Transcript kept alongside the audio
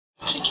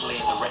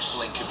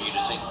wrestling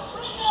community.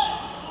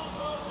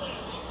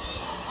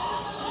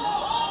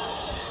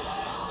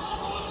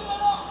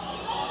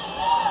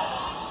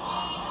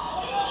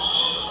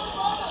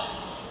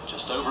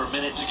 Just over a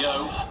minute to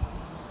go.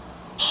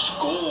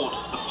 Scored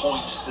the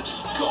point that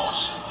he got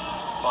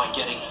by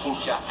getting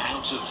Pulka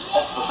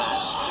off the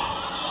mat,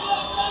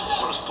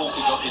 whereas Pulka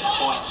got his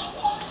point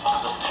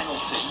as a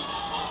penalty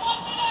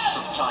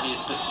from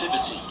Tahir's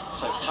passivity.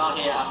 So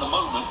Tahir at the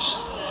moment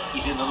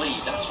is in the lead.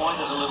 That's why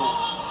there's a little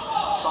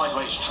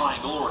sideways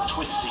triangle or a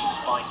twisty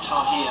by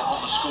Tahir on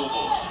the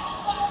scoreboard.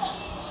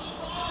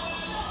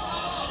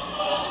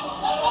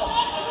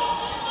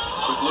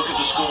 Quick look at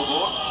the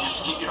scoreboard. You have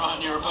to keep your eye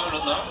on your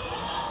opponent though.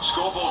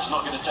 Scoreboard's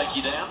not going to take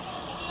you down.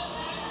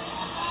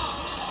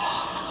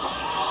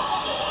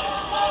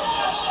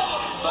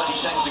 30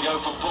 seconds to go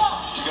for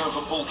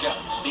Pulka.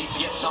 Needs to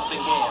get something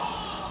here.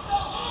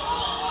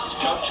 His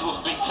coach will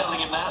be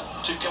telling him that.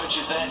 Two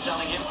coaches there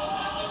telling him.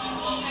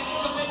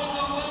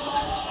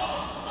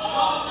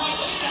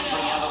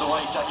 Scampering out of the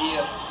way,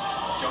 Tahir.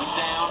 Going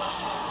down.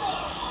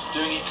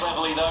 Doing it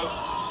cleverly though.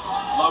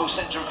 Low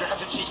centre of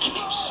gravity,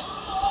 keeps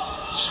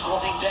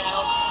squatting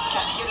down.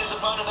 Can he get his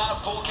opponent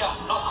out? Pulka,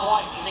 not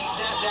quite. He needs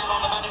down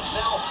on the man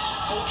himself.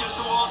 Pulka's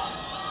the one.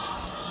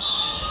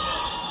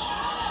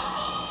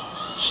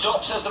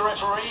 Stop, says the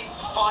referee.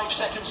 5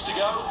 seconds to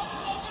go.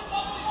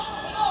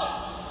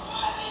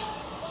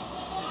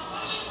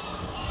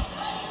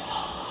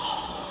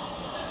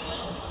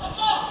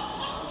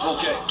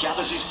 Pulka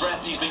gathers his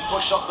breath. He's been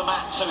pushed off the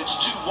mat, so it's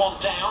 2-1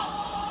 down.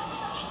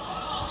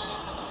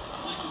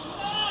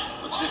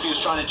 Looks as if he was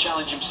trying to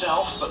challenge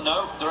himself, but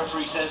no, the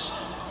referee says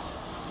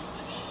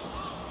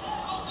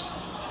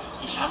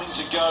he's having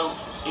to go.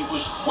 It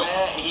was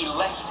where he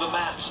left the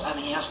mat, and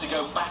he has to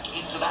go back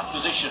into that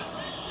position.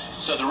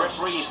 So the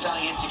referee is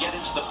telling him to get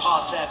into the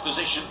parterre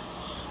position.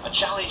 A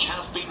challenge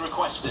has been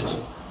requested.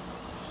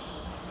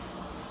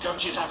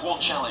 Coaches have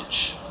one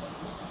challenge.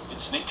 If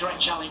it's an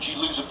incorrect challenge,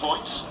 you lose a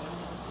point.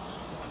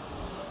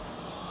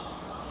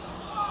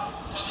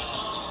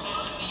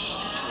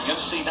 We're going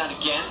to see that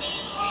again,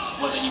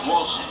 whether he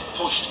was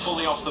pushed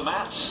fully off the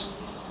mat,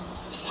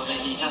 whether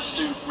he has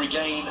to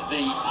regain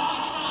the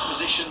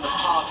position, the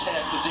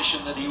parterre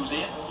position that he was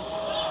in.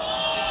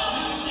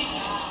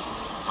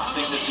 I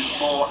think this is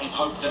more in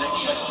hope than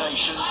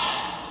expectation.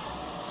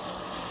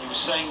 He was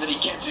saying that he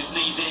kept his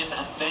knees in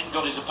and then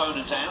got his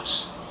opponent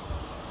out.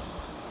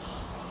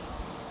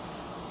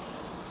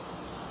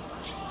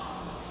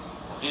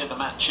 We'll hear the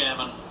mat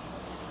chairman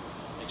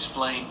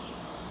explain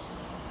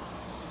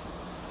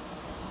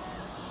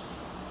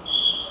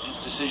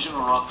his decision, or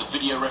rather the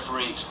video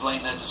referee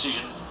explain their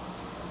decision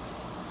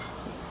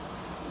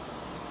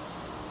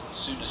as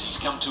soon as he's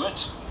come to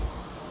it.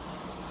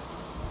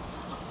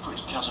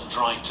 Pretty cut and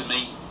dry to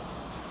me.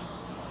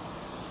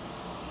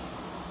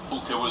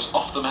 Pulka was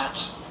off the mat,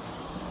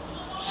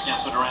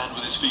 scampered around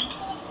with his feet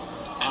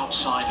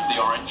outside of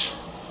the orange.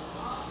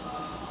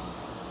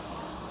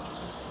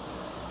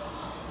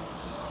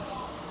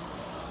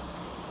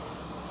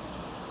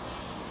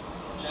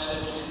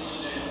 Challenge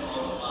decision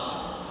for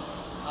mat.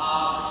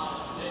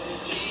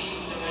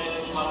 Basically, the red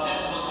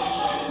parterre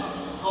position,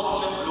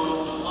 coach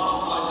approved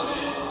 1 point of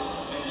it,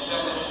 and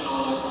challenge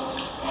lost,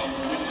 and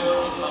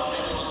return in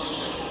parterre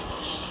position.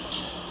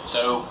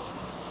 So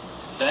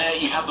there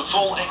you have the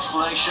full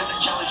explanation.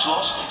 Challenge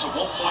lost. It's a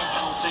 1-point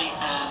penalty,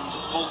 and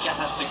Pulka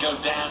has to go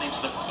down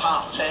into the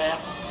parterre,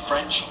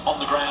 French on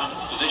the ground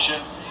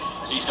position.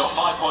 He's got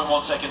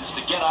 5.1 seconds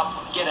to get up,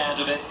 get out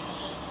of it,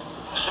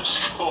 and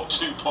score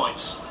 2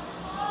 points.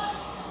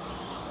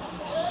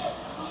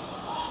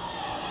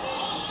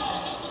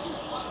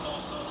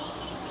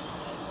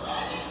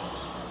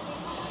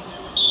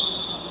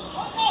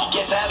 He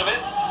gets out of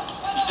it.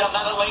 He's done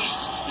that at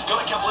least. He's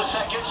got a couple of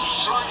seconds.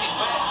 He's tried his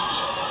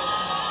best.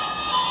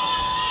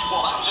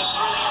 Well, that was a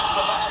thrilling into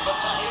the bag,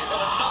 but Tahir got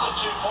another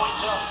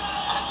 2-pointer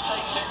and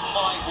takes it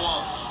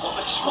 5-1. Well,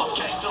 this one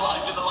came to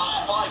life in the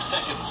last 5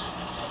 seconds.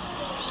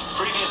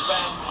 Previous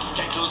ban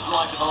came to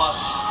life in the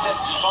last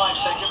 75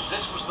 seconds.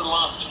 This was the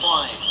last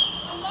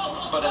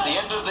 5. But at the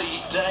end of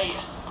the day,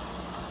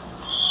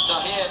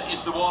 Tahir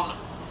is the one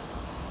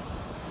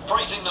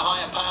praising the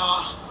higher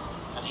power,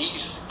 and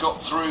he's got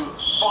through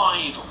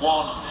 5-1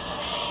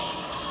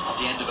 at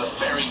the end of a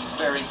very,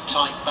 very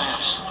tight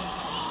bout.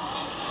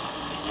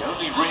 The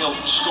only real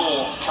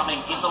score coming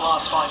in the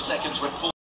last 5 seconds when